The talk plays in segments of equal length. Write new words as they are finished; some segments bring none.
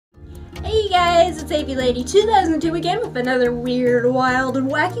guys, it's AP Lady 2002 again with another weird, wild, and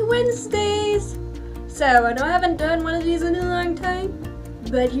wacky Wednesdays. So, I know I haven't done one of these in a long time,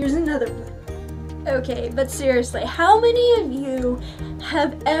 but here's another one. Okay, but seriously, how many of you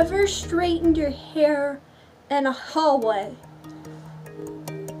have ever straightened your hair in a hallway?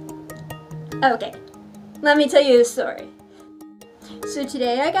 Okay, let me tell you a story. So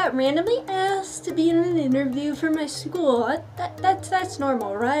today I got randomly asked to be in an interview for my school. That's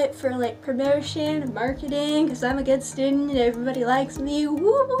normal, right? For like promotion and marketing, because I'm a good student and everybody likes me.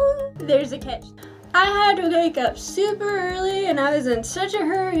 Woo-woo. There's a catch. I had to wake up super early and I was in such a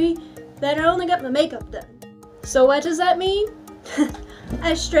hurry that I only got my makeup done. So what does that mean?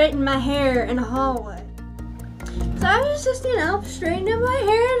 I straightened my hair in a hallway. So I was just, straightening my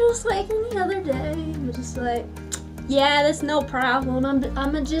hair just like any other day. I'm just like, yeah, that's no problem.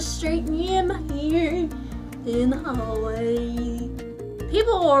 I'ma just straighten you my hair in the hallway.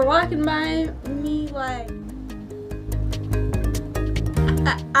 People were walking by me like,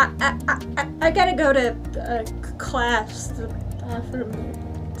 I gotta go to class, the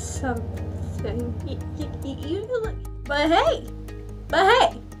bathroom, something. But hey,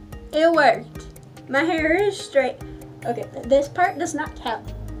 it worked. My hair is straight. Okay, this part does not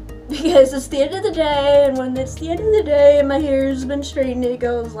count. Because it's the end of the day, and when it's the end of the day and my hair's been straightened, it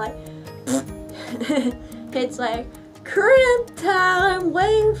goes like, it's like, crimp time,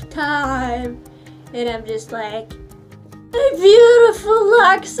 wave time. And I'm just like, my beautiful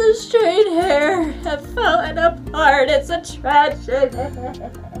locks of straight hair have fallen apart. It's a tragedy.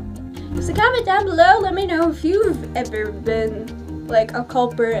 So comment down below, let me know if you've ever been like a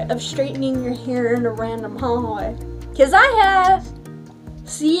culprit of straightening your hair in a random hallway. Because I have.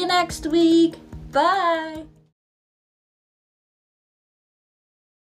 See you next week. Bye.